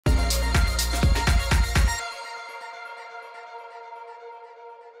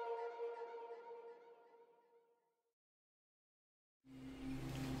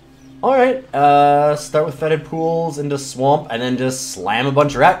Alright, start with Fetid Pools into Swamp, and then just slam a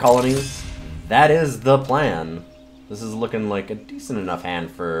bunch of rat colonies. That is the plan. This is looking like a decent enough hand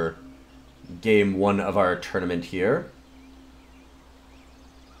for game 1 of our tournament here.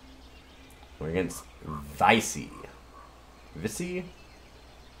 We're against Vicey.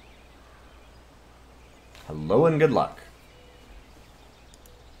 Hello and good luck.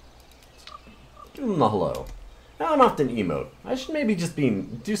 Give him the hello. I don't often emote. I should maybe just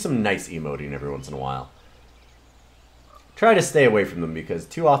do some nice emoting every once in a while. Try to stay away from them because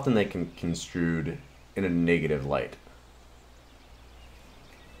too often they can construed in a negative light.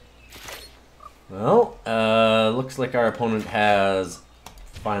 Well, looks like our opponent has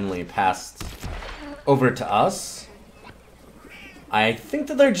finally passed over to us. I think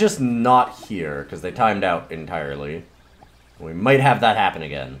that they're just not here because they timed out entirely. We might have that happen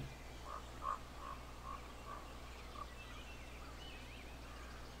again.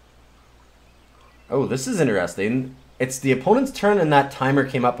 Oh, this is interesting. It's the opponent's turn and that timer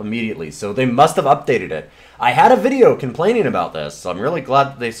came up immediately, so they must have updated it. I had a video complaining about this, so I'm really glad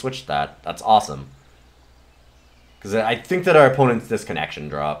that they switched that. That's awesome. Because I think that our opponent's disconnection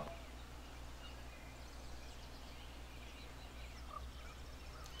dropped.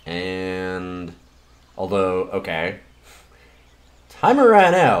 And... although, okay. Timer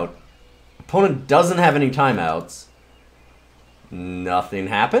ran out. Opponent doesn't have any timeouts. Nothing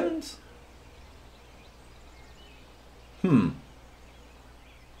happened?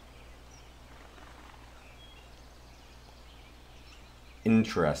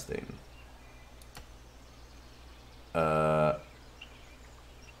 Interesting.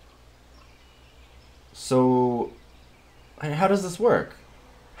 So, how does this work?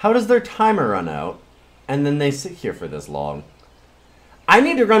 How does their timer run out, and then they sit here for this long? I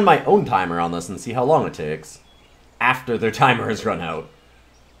need to run my own timer on this and see how long it takes after their timer has run out.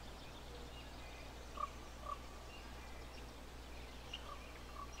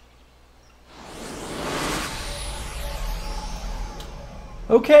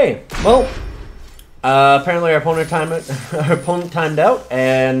 Okay, well, apparently our opponent timed out,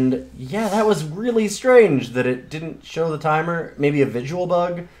 and yeah, that was really strange that it didn't show the timer. Maybe a visual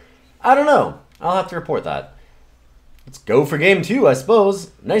bug? I don't know. I'll have to report that. Let's go for game 2, I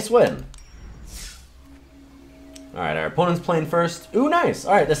suppose. Nice win. Alright, our opponent's playing first. Ooh, nice.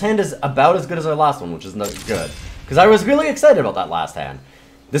 Alright, this hand is about as good as our last one, which is not good. Because I was really excited about that last hand.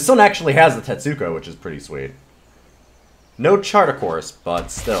 This one actually has the Tetsuko, which is pretty sweet. No chart, of course, but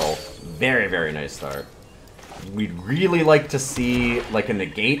still, very, very nice start. We'd really like to see, like, a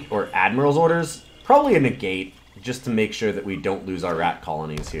Negate or Admiral's orders. Probably a Negate, just to make sure that we don't lose our rat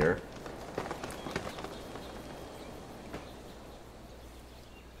colonies here.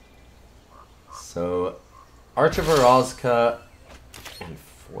 So, Arch of Orozka and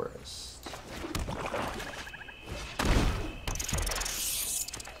Forest.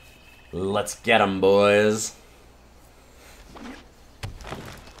 Let's get 'em, boys.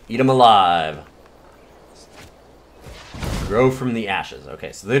 Eat them alive. Grow from the ashes.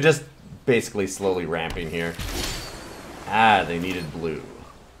 Okay, so they're just basically slowly ramping here. Ah, they needed blue.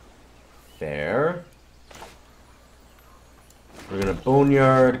 Fair. We're gonna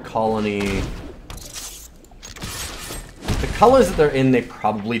Boneyard, Colony. The colors that they're in, they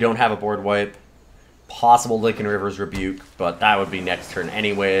probably don't have a board wipe. Possible Lake and Rivers Rebuke, but that would be next turn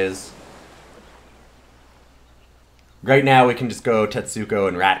anyways. Right now, we can just go Tetsuko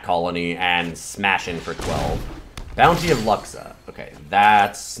and Rat Colony and smash in for 12. Bounty of Luxa. Okay,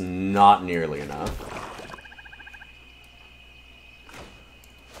 that's not nearly enough.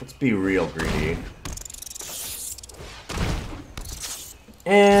 Let's be real greedy.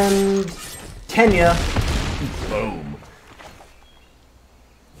 And... Tenya. Boom.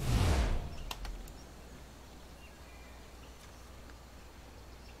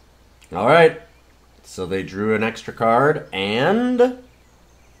 Alright. So they drew an extra card, and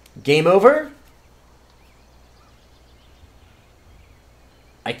game over?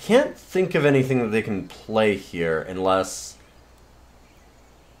 I can't think of anything that they can play here unless,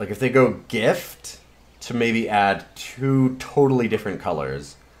 like, if they go gift to maybe add 2 totally different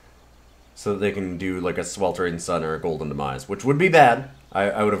colors so that they can do, like, a Sweltering Sun or a Golden Demise, which would be bad.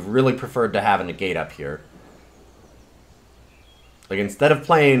 I would have really preferred to have a Negate up here. Like, instead of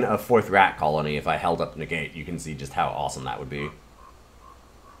playing a 4th rat colony, if I held up Negate, you can see just how awesome that would be.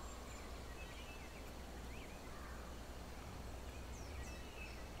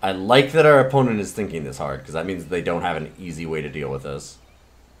 I like that our opponent is thinking this hard, because that means they don't have an easy way to deal with this.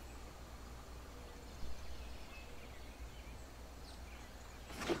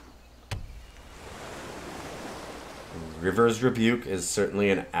 River's Rebuke is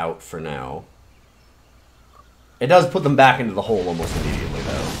certainly an out for now. It does put them back into the hole almost immediately,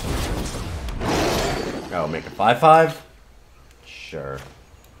 though. Oh, make a 5/5? Sure.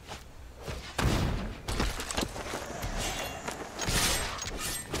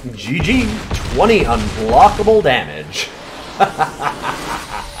 GG, 20 unblockable damage.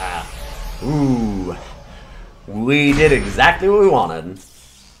 Ooh. We did exactly what we wanted.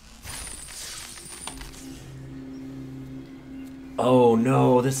 Oh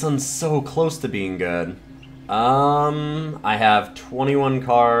no, this one's so close to being good. I have 21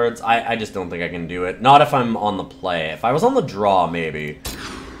 cards. I just don't think I can do it. Not if I'm on the play. If I was on the draw, maybe.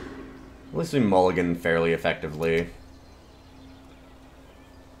 At least we mulligan fairly effectively.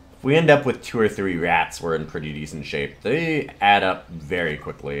 If we end up with 2 or 3 rats, we're in pretty decent shape. They add up very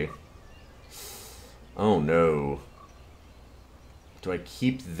quickly. Oh no. Do I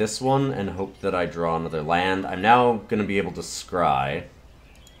keep this one and hope that I draw another land? I'm now going to be able to scry.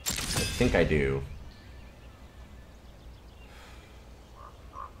 I think I do.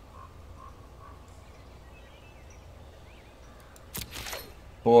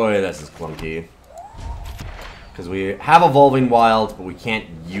 Boy, this is clunky. Because we have Evolving Wilds, but we can't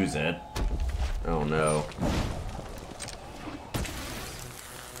use it. Oh no.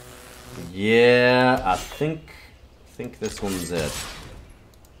 Yeah, I think this one's it.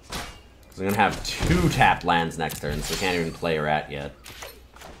 Because I'm going to have 2 tapped lands next turn, so we can't even play a rat yet.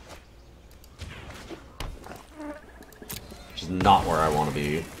 Which is not where I want to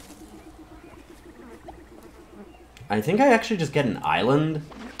be. I think I actually just get an island.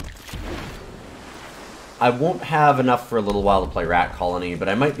 I won't have enough for a little while to play Rat Colony, but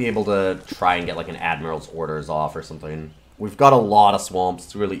I might be able to try and get like an Admiral's Orders off or something. We've got a lot of swamps.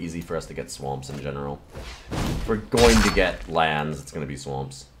 It's really easy for us to get swamps in general. If we're going to get lands, it's going to be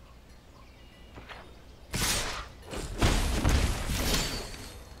swamps.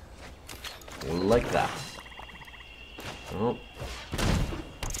 Like that. Oh.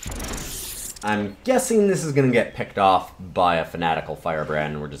 I'm guessing this is going to get picked off by a Fanatical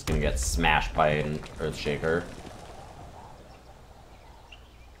Firebrand, and we're just going to get smashed by an Earthshaker.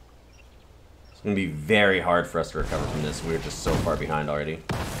 It's going to be very hard for us to recover from this. We're just so far behind already.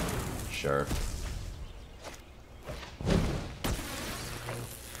 Sure.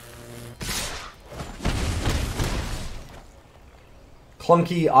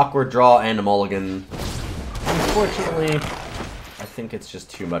 Clunky, awkward draw, and a mulligan. Unfortunately, I think it's just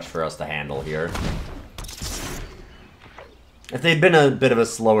too much for us to handle here. If they'd been a bit of a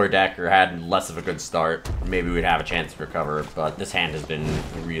slower deck or had less of a good start, maybe we'd have a chance to recover, but this hand has been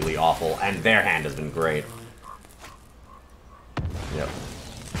really awful, and their hand has been great. Yep.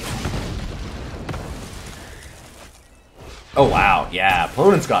 Oh wow, yeah,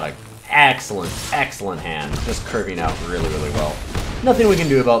 opponent's got an excellent, excellent hand, just curving out really, really well. Nothing we can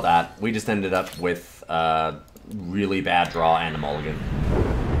do about that. We just ended up with really bad draw and a mulligan.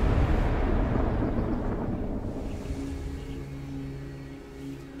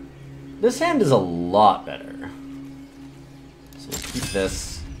 This hand is a lot better. So we'll keep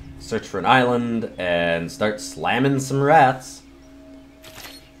this, search for an island, and start slamming some rats.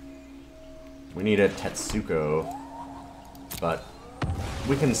 We need a Tetsuko, but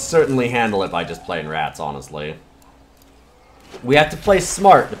we can certainly handle it by just playing rats, honestly. We have to play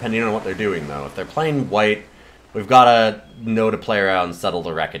smart, depending on what they're doing, though. If they're playing white, we've got to know to play around, settle the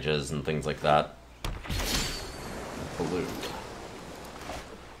wreckages, and things like that. Blue.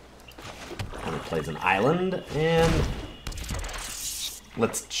 Kind of plays an island, and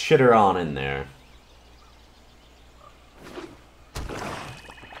let's chitter on in there.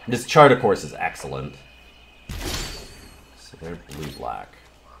 This chart, of course, is excellent. So they're blue-black.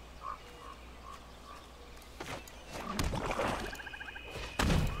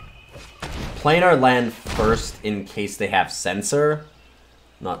 Playing our land first in case they have Censor.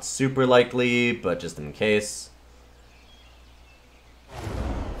 Not super likely, but just in case.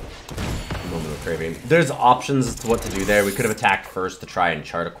 Moment of craving. There's options as to what to do there. We could have attacked first to try and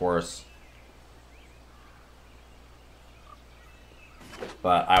chart a course.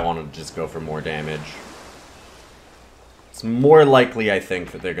 But I wanted to just go for more damage. It's more likely, I think,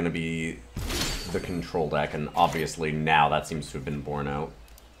 that they're going to be the control deck, and obviously now that seems to have been borne out.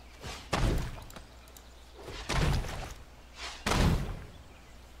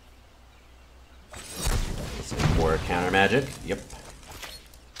 More counter magic. Yep.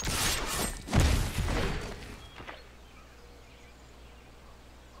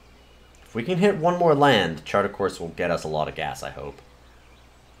 If we can hit one more land, Chart of Course will get us a lot of gas, I hope.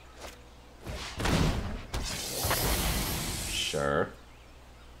 Sure.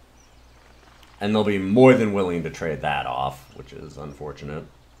 And they'll be more than willing to trade that off, which is unfortunate.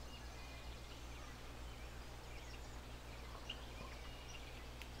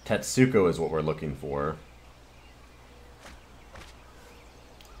 Tetsuko is what we're looking for.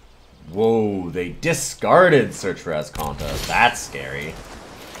 Whoa, they discarded Search for Esconta. That's scary.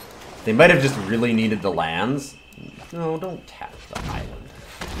 They might have just really needed the lands. No, don't tap the island.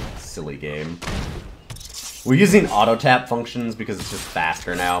 Silly game. We're using auto-tap functions because it's just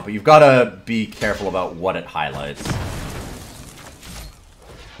faster now, but you've got to be careful about what it highlights.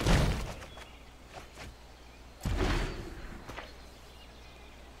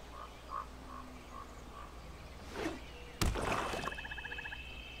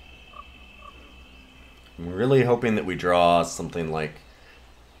 I'm really hoping that we draw something like...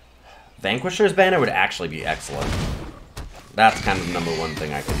 Vanquisher's banner would actually be excellent. That's kind of the #1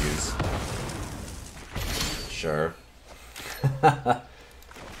 thing I could use. Sure.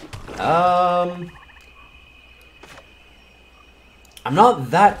 I'm not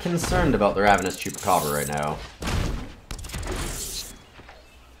that concerned about the Ravenous Chupacabra right now.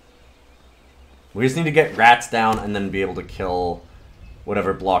 We just need to get rats down and then be able to kill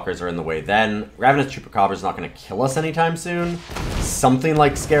whatever blockers are in the way. Then, Ravenous Chupacabra is not going to kill us anytime soon. Something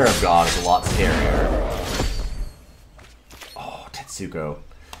like Scarab God is a lot scarier. Oh, Tetsuko.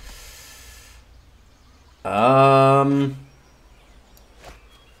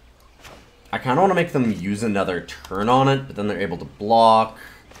 I kind of want to make them use another turn on it, but then they're able to block.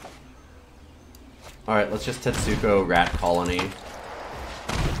 Alright, let's just Tetsuko Rat Colony.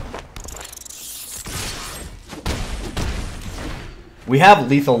 We have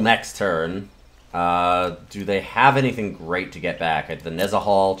lethal next turn. Do they have anything great to get back? The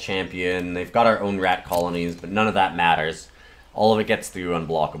Nezahal champion, they've got our own rat colonies, but none of that matters. All of it gets through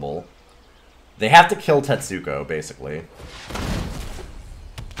unblockable. They have to kill Tetsuko, basically.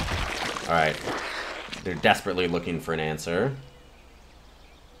 Alright. They're desperately looking for an answer.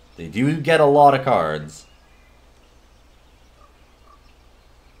 They do get a lot of cards.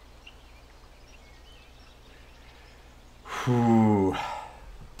 Whew.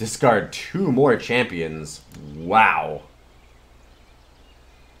 Discard 2 more champions. Wow.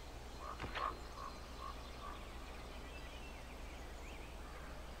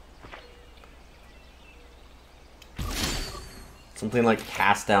 Something like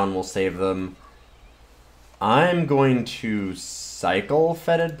Cast Down will save them. I'm going to cycle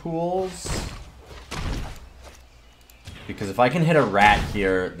Fetid Pools. Because if I can hit a rat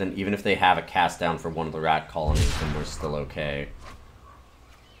here, then even if they have a Cast Down for one of the rat colonies, then we're still okay.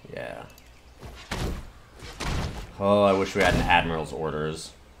 Yeah. Oh, I wish we had an Admiral's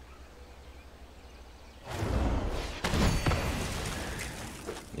orders.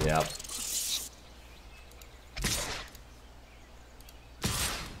 Yep.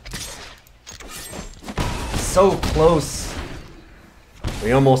 So close.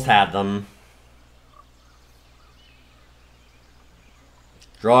 We almost had them.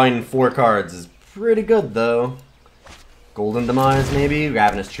 Drawing 4 cards is pretty good, though. Golden Demise, maybe?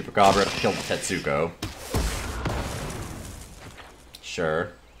 Ravenous Chupacabra to kill Tetsuko.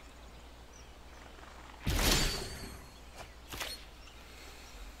 Sure.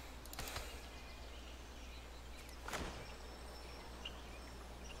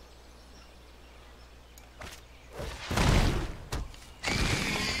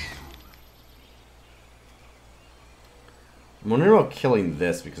 I'm wondering about killing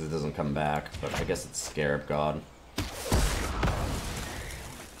this because it doesn't come back, but I guess it's Scarab God.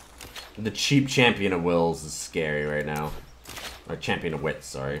 The cheap Champion of Wills is scary right now. Or Champion of Wits,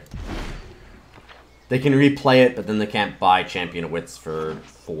 sorry. They can replay it, but then they can't buy Champion of Wits for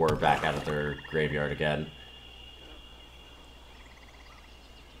 4 back out of their graveyard again.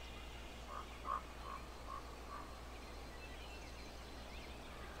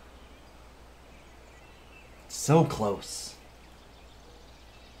 So close.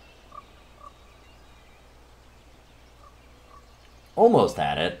 Almost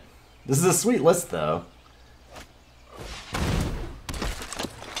had it. This is a sweet list, though.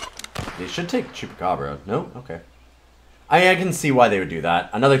 They should take Chupacabra. No? Okay. I can see why they would do that.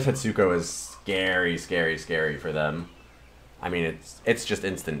 Another Tetsuko is scary, scary, scary for them. I mean, it's just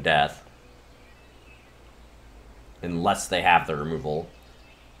instant death. Unless they have the removal.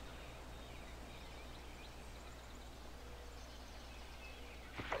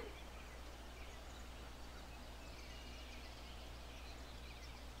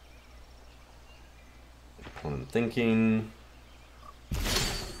 What I'm thinking.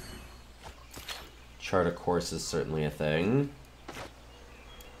 Chart a Course is certainly a thing.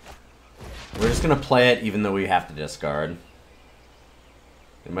 We're just gonna play it even though we have to discard.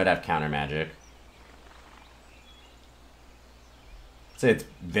 We might have counter magic. say it's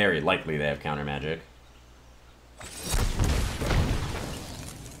very likely they have counter magic.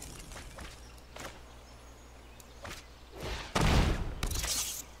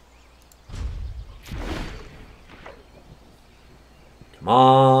 Come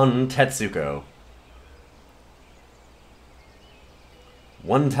on, Tetsuko.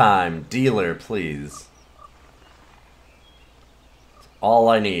 One time, dealer, please. That's all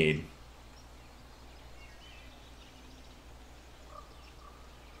I need.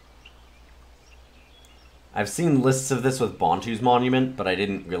 I've seen lists of this with Bontu's Monument, but I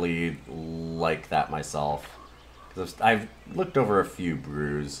didn't really like that myself. Because I've looked over a few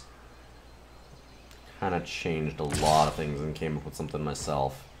brews. Kind of changed a lot of things and came up with something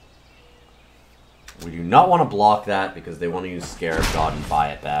myself. We do not want to block that because they want to use Scarab God and buy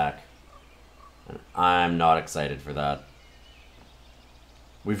it back. And I'm not excited for that.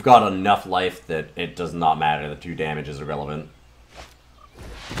 We've got enough life that it does not matter. The 2 damage is irrelevant.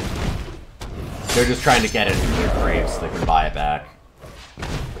 They're just trying to get it into their grave so they can buy it back.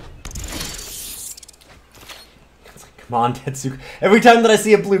 It's like, come on, Tetsuko. Every time that I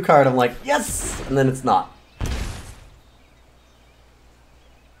see a blue card, I'm like, yes! And then it's not.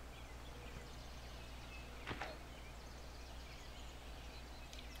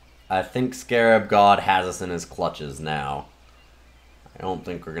 I think Scarab God has us in his clutches now. I don't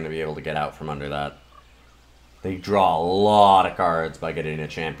think we're going to be able to get out from under that. They draw a lot of cards by getting a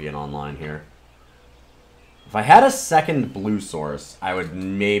champion online here. If I had a second blue source, I would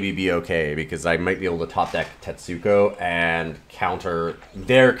maybe be okay, because I might be able to top deck Tetsuko and counter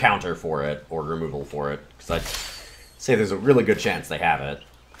their counter for it, or removal for it, because I'd say there's a really good chance they have it.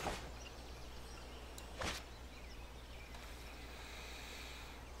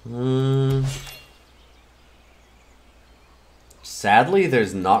 Sadly,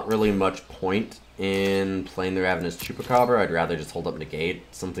 there's not really much point in playing the Ravenous Chupacabra. I'd rather just hold up Negate.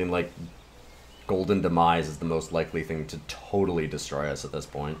 Something like Golden Demise is the most likely thing to totally destroy us at this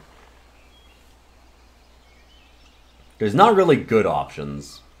point. There's not really good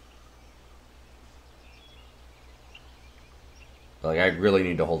options. Like, I really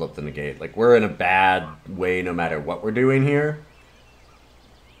need to hold up the Negate. Like, we're in a bad way no matter what we're doing here.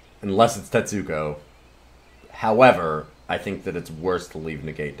 Unless it's Tetsuko. However, I think that it's worse to leave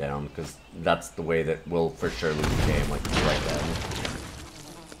Negate down, because that's the way that we'll for sure lose the game, like, right then.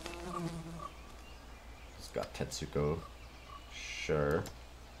 Just got Tetsuko. Sure.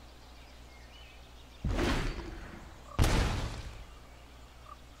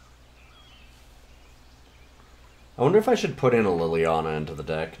 I wonder if I should put in a Liliana into the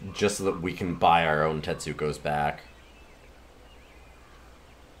deck, just so that we can buy our own Tetsukos back.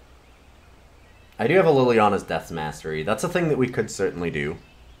 I do have a Liliana's Death's Mastery. That's a thing that we could certainly do.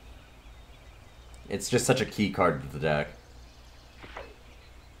 It's just such a key card to the deck.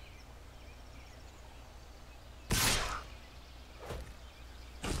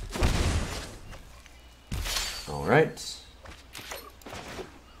 Alright.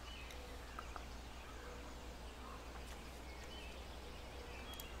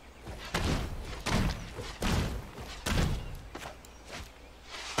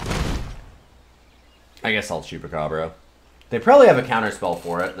 I guess I'll Chupacabra. They probably have a counter spell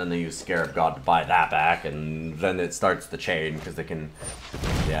for it, and then they use Scarab God to buy that back, and then it starts the chain, because they can...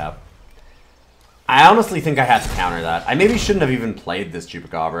 Yeah. I honestly think I had to counter that. I maybe shouldn't have even played this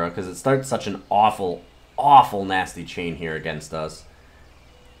Chupacabra, because it starts such an awful, awful nasty chain here against us.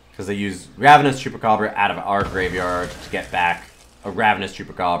 Because they use Ravenous Chupacabra out of our graveyard to get back a Ravenous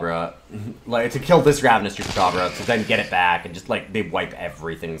Chupacabra. Like, to kill this Ravenous Chupacabra, to then get it back, and just, like, they wipe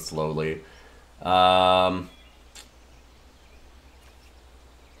everything slowly. Not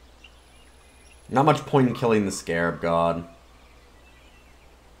much point in killing the Scarab God.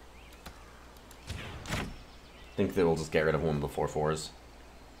 I think they will just get rid of one of the 4/4s.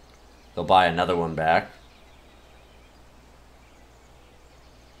 They'll buy another one back.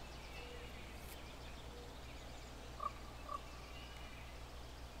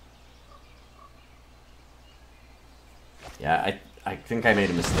 Yeah, I think I made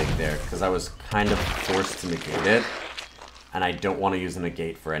a mistake there, because I was kind of forced to negate it, and I don't want to use a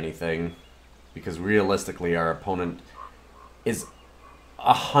negate for anything, because realistically our opponent is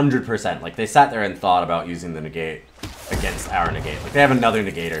 100%, like, they sat there and thought about using the negate against our negate. Like, they have another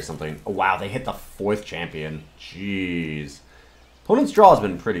negate or something. Oh, wow, they hit the 4th champion. Jeez. Opponent's draw has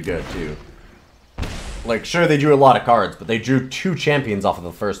been pretty good, too. Like, sure, they drew a lot of cards, but they drew 2 champions off of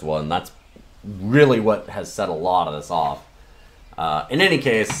the first one. That's really what has set a lot of this off. In any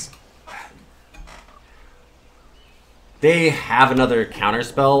case, they have another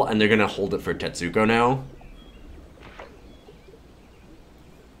counterspell, and they're going to hold it for Tetsuko now.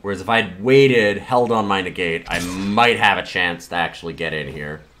 Whereas if I'd waited, held on my negate, I might have a chance to actually get in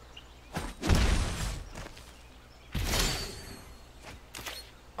here.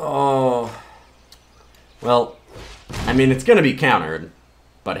 Oh. Well, I mean, it's gonna be countered,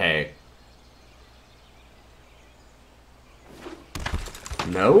 but hey.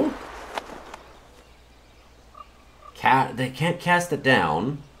 No? They can't cast it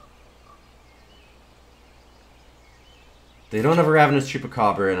down. They don't have a Ravenous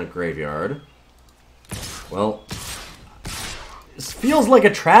Chupacabra in a graveyard. Well, this feels like a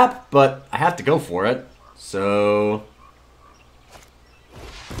trap, but I have to go for it. So...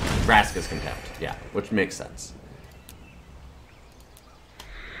 Vraska's Contempt, yeah, which makes sense.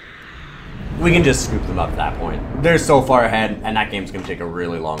 We can just scoop them up at that point. They're so far ahead, and that game's going to take a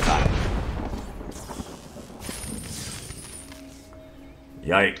really long time.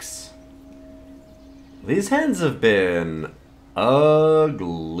 Yikes. These hands have been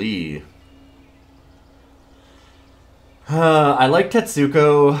ugly. I like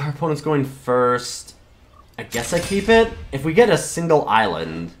Tetsuko. Our opponent's going first. I guess I keep it. If we get a single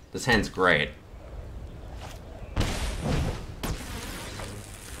island, this hand's great.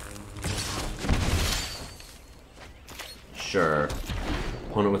 Sure.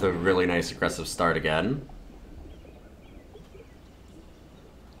 Opponent with a really nice aggressive start again.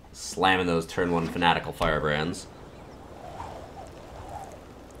 Slamming those turn 1 Fanatical Firebrands.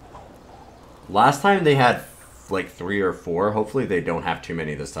 Last time they had like 3 or 4. Hopefully they don't have too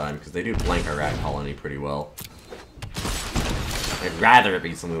many this time, because they do blank our Rat Colony pretty well. I'd rather it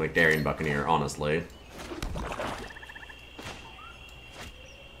be something like Darien Buccaneer, honestly.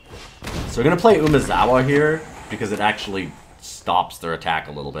 So we're going to play Umezawa here, because it actually stops their attack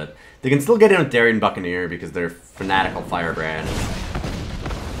a little bit. They can still get in with Darien Buccaneer, because they're Fanatical Firebrand.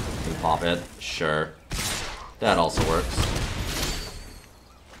 Can pop it, sure. That also works.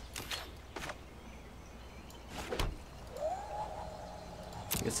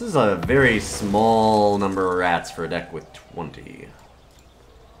 This is a very small number of rats for a deck with 20.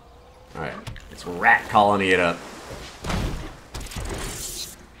 Alright, let's Rat Colony it up.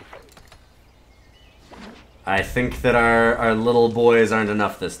 I think that our little boys aren't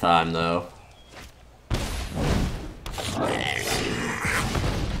enough this time, though.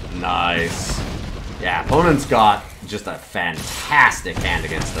 Nice. Yeah, opponent's got just a fantastic hand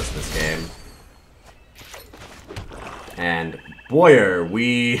against us this game. And boy,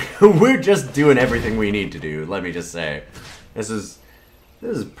 we're just doing everything we need to do, let me just say. This is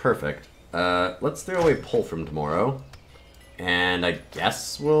perfect. Let's throw away Pull from tomorrow. And I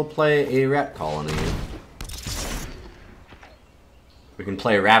guess we'll play a Rat Colony. We can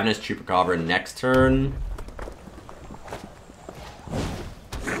play Ravenous Chupacabra next turn.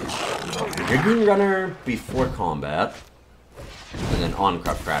 Dragoon Runner before combat. And then on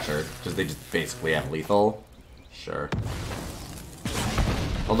Crop Crasher, because they just basically have lethal. Sure.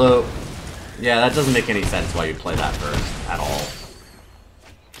 Although, yeah, that doesn't make any sense why you play that first at all.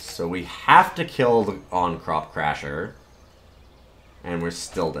 So we have to kill the on-crop Crasher. And we're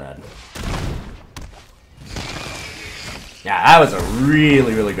still dead. Yeah, that was a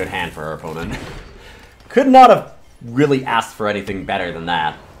really, really good hand for our opponent. Could not have really asked for anything better than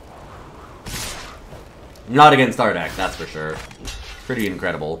that. Not against our deck, that's for sure. Pretty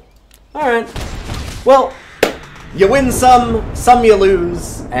incredible. Alright. Well, you win some you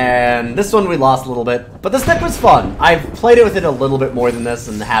lose, and this one we lost a little bit. But this deck was fun. I've played it with it a little bit more than this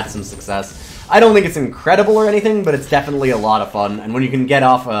and had some success. I don't think it's incredible or anything, but it's definitely a lot of fun. And when you can get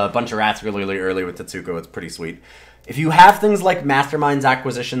off a bunch of rats really, really early with Tetsuko, it's pretty sweet. If you have things like Mastermind's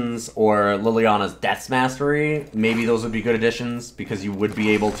Acquisitions or Liliana's Death's Mastery, maybe those would be good additions, because you would be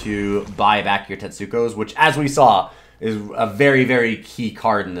able to buy back your Tetsukos, which, as we saw, is a very, very key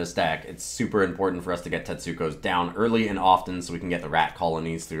card in this deck. It's super important for us to get Tetsukos down early and often so we can get the rat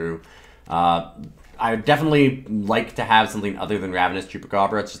colonies through. I would definitely like to have something other than Ravenous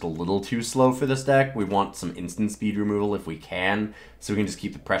Chupacabra. It's just a little too slow for this deck. We want some instant speed removal if we can, so we can just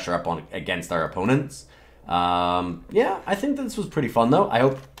keep the pressure up on against our opponents. Yeah, I think this was pretty fun, though. I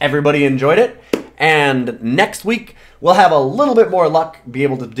hope everybody enjoyed it. And next week, we'll have a little bit more luck, be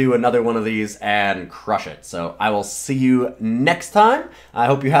able to do another one of these and crush it. So I will see you next time. I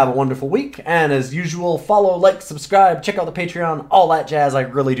hope you have a wonderful week. And as usual, follow, like, subscribe, check out the Patreon, all that jazz. I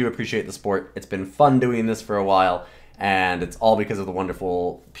really do appreciate the support. It's been fun doing this for a while. And it's all because of the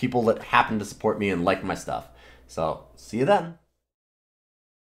wonderful people that happen to support me and like my stuff. So see you then.